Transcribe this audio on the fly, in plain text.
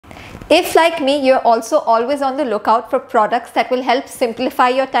If like me, you're also always on the lookout for products that will help simplify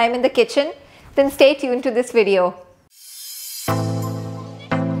your time in the kitchen, then stay tuned to this video.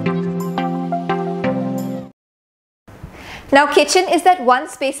 Now, kitchen is that one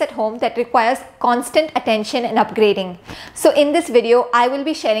space at home that requires constant attention and upgrading. So in this video, I will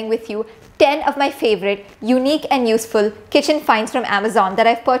be sharing with you 10 of my favorite, unique and useful kitchen finds from Amazon that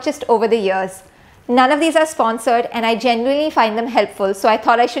I've purchased over the years. None of these are sponsored and I genuinely find them helpful, so I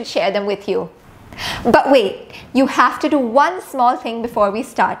thought I should share them with you. But wait, you have to do one small thing before we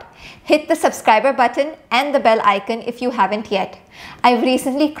start. Hit the subscriber button and the bell icon if you haven't yet. I've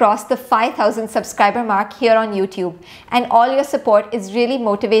recently crossed the 5,000 subscriber mark here on YouTube, and all your support is really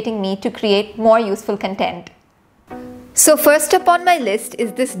motivating me to create more useful content. So first up on my list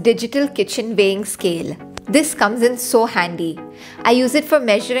is this digital kitchen weighing scale. This comes in so handy. I use it for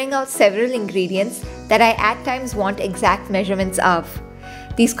measuring out several ingredients that I at times want exact measurements of.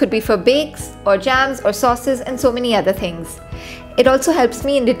 These could be for bakes or jams or sauces and so many other things. It also helps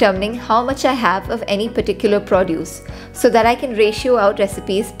me in determining how much I have of any particular produce so that I can ratio out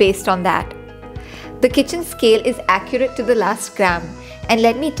recipes based on that. The kitchen scale is accurate to the last gram, and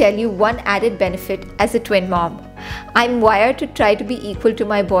let me tell you one added benefit as a twin mom. I'm wired to try to be equal to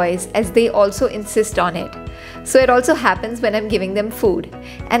my boys as they also insist on it. So it also happens when I'm giving them food,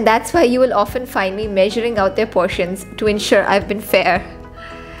 and that's why you will often find me measuring out their portions to ensure I've been fair.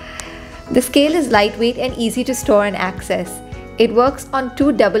 The scale is lightweight and easy to store and access. It works on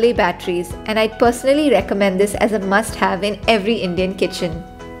 2 AA batteries, and I'd personally recommend this as a must-have in every Indian kitchen.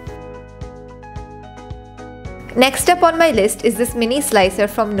 Next up on my list is this mini slicer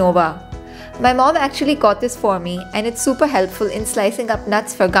from Nova. My mom actually got this for me, and it's super helpful in slicing up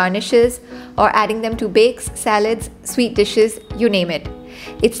nuts for garnishes or adding them to bakes, salads, sweet dishes, you name it.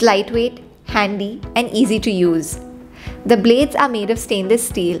 It's lightweight, handy, and easy to use. The blades are made of stainless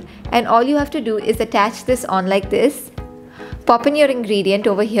steel, and all you have to do is attach this on like this, pop in your ingredient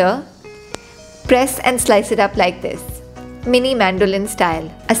over here, press and slice it up like this, mini mandolin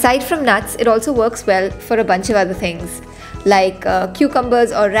style. Aside from nuts, it also works well for a bunch of other things, like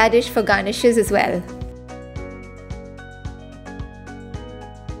cucumbers or radish for garnishes as well.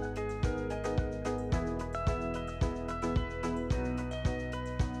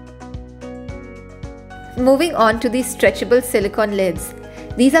 Moving on to these stretchable silicone lids.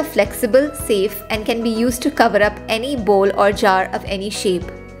 These are flexible, safe, and can be used to cover up any bowl or jar of any shape.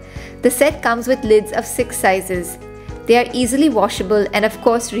 The set comes with lids of 6 sizes. They are easily washable and of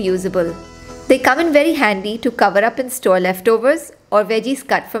course reusable. They come in very handy to cover up and store leftovers or veggies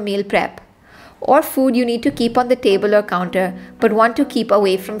cut for meal prep, or food you need to keep on the table or counter but want to keep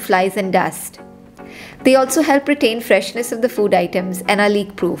away from flies and dust. They also help retain freshness of the food items and are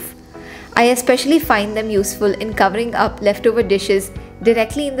leak-proof. I especially find them useful in covering up leftover dishes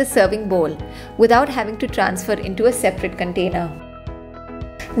directly in the serving bowl without having to transfer into a separate container.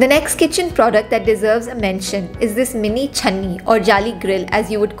 The next kitchen product that deserves a mention is this mini channi or Jalli grill,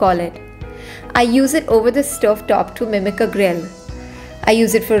 as you would call it. I use it over the stove top to mimic a grill. I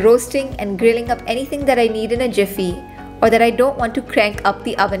use it for roasting and grilling up anything that I need in a jiffy or that I don't want to crank up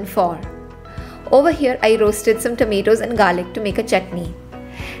the oven for. Over here I roasted some tomatoes and garlic to make a chutney,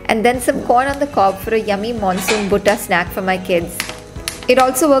 and then some corn on the cob for a yummy monsoon butta snack for my kids. It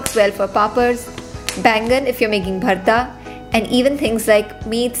also works well for pappers, bangan if you're making bharta, and even things like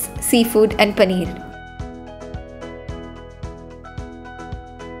meats, seafood and paneer.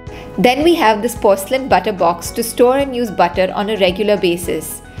 Then we have this porcelain butter box to store and use butter on a regular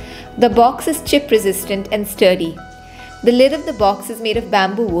basis. The box is chip resistant and sturdy. The lid of the box is made of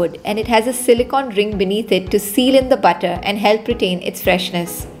bamboo wood, and it has a silicone ring beneath it to seal in the butter and help retain its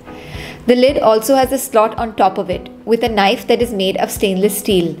freshness. The lid also has a slot on top of it with a knife that is made of stainless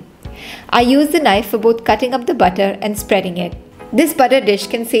steel. I use the knife for both cutting up the butter and spreading it. This butter dish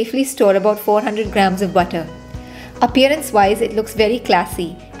can safely store about 400 grams of butter. Appearance-wise, it looks very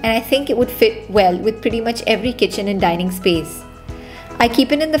classy, and I think it would fit well with pretty much every kitchen and dining space. I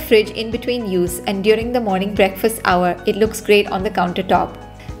keep it in the fridge in between use, and during the morning breakfast hour, it looks great on the countertop.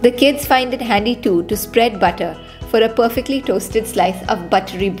 The kids find it handy too to spread butter for a perfectly toasted slice of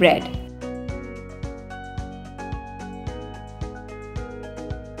buttery bread.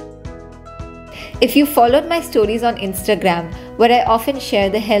 If you followed my stories on Instagram, where I often share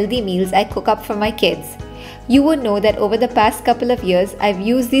the healthy meals I cook up for my kids, you would know that over the past couple of years, I've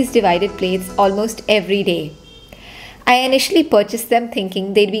used these divided plates almost every day. I initially purchased them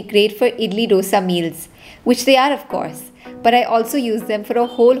thinking they'd be great for idli dosa meals, which they are of course, but I also use them for a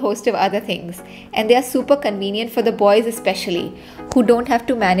whole host of other things, and they are super convenient for the boys especially, who don't have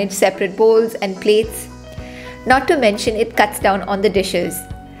to manage separate bowls and plates. Not to mention it cuts down on the dishes.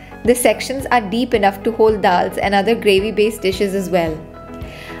 The sections are deep enough to hold dals and other gravy-based dishes as well.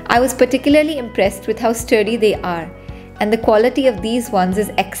 I was particularly impressed with how sturdy they are, and the quality of these ones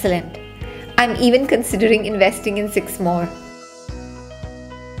is excellent. I'm even considering investing in 6 more.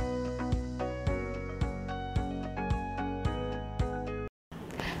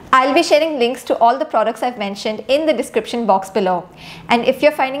 I'll be sharing links to all the products I've mentioned in the description box below. And if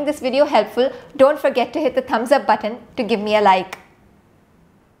you're finding this video helpful, don't forget to hit the thumbs up button to give me a like.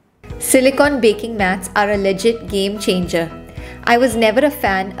 Silicone baking mats are a legit game changer. I was never a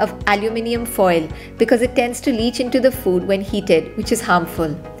fan of aluminium foil because it tends to leach into the food when heated, which is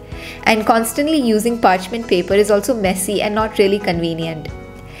harmful. And constantly using parchment paper is also messy and not really convenient.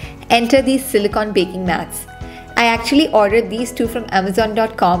 Enter these silicone baking mats. I actually ordered these two from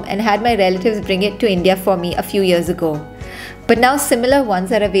Amazon.com and had my relatives bring it to India for me a few years ago. But now similar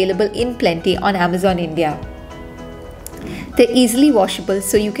ones are available in plenty on Amazon India. They're easily washable,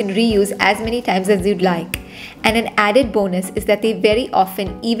 so you can reuse as many times as you'd like. And an added bonus is that they very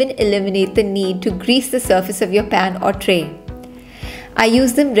often even eliminate the need to grease the surface of your pan or tray. I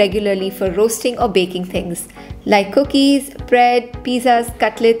use them regularly for roasting or baking things like cookies, bread, pizzas,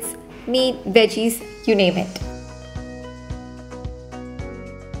 cutlets, meat, veggies, you name it.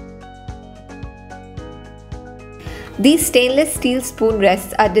 These stainless steel spoon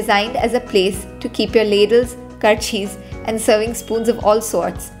rests are designed as a place to keep your ladles, karchis, and serving spoons of all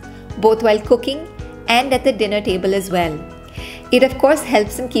sorts, both while cooking and at the dinner table as well. It of course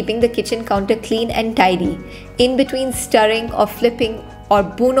helps in keeping the kitchen counter clean and tidy, in between stirring or flipping or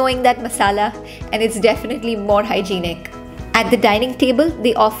bunoing that masala, and it's definitely more hygienic. At the dining table,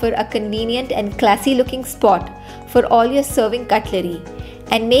 they offer a convenient and classy looking spot for all your serving cutlery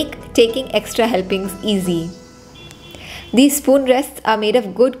and make taking extra helpings easy. These spoon rests are made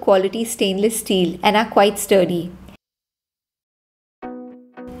of good quality stainless steel and are quite sturdy.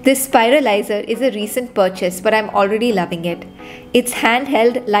 This Spiralizer is a recent purchase, but I'm already loving it. It's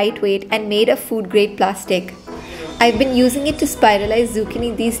handheld, lightweight, and made of food-grade plastic. I've been using it to spiralize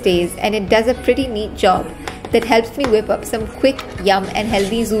zucchini these days, and it does a pretty neat job that helps me whip up some quick, yum and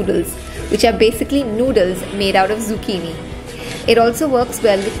healthy zoodles, which are basically noodles made out of zucchini. It also works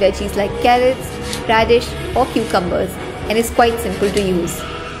well with veggies like carrots, radish, or cucumbers, and is quite simple to use.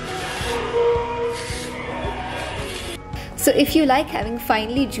 So if you like having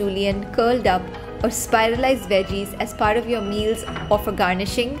finely julienne, curled up or spiralized veggies as part of your meals or for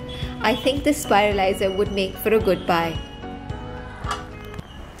garnishing, I think this Spiralizer would make for a good buy.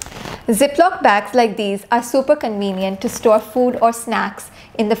 Ziploc bags like these are super convenient to store food or snacks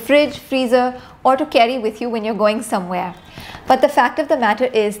in the fridge, freezer, or to carry with you when you're going somewhere. But the fact of the matter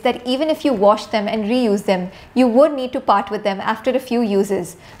is that even if you wash them and reuse them, you would need to part with them after a few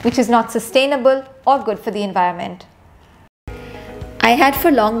uses, which is not sustainable or good for the environment. I had for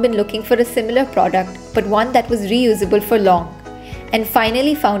long been looking for a similar product, but one that was reusable for long, and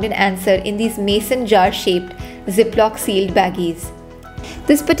finally found an answer in these mason jar shaped Ziploc sealed baggies.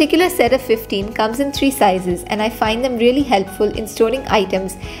 This particular set of 15 comes in 3 sizes, and I find them really helpful in storing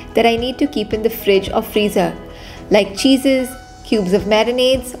items that I need to keep in the fridge or freezer, like cheeses, cubes of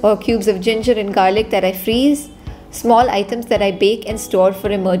marinades, or cubes of ginger and garlic that I freeze, small items that I bake and store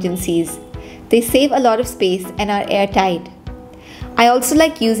for emergencies. They save a lot of space and are airtight. I also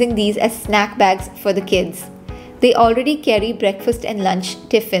like using these as snack bags for the kids. They already carry breakfast and lunch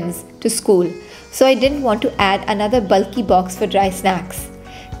tiffins to school, so I didn't want to add another bulky box for dry snacks.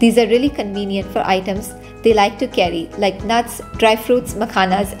 These are really convenient for items they like to carry, like nuts, dry fruits,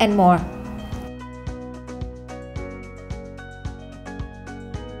 makhanas, and more.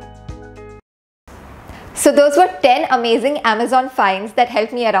 So those were 10 amazing Amazon finds that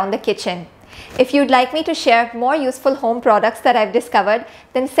helped me around the kitchen. If you'd like me to share more useful home products that I've discovered,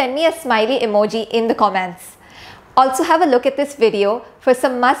 then send me a smiley emoji in the comments. Also have a look at this video for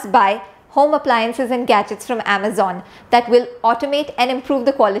some must-buy home appliances and gadgets from Amazon that will automate and improve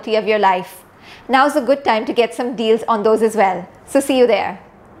the quality of your life. Now's a good time to get some deals on those as well. So see you there.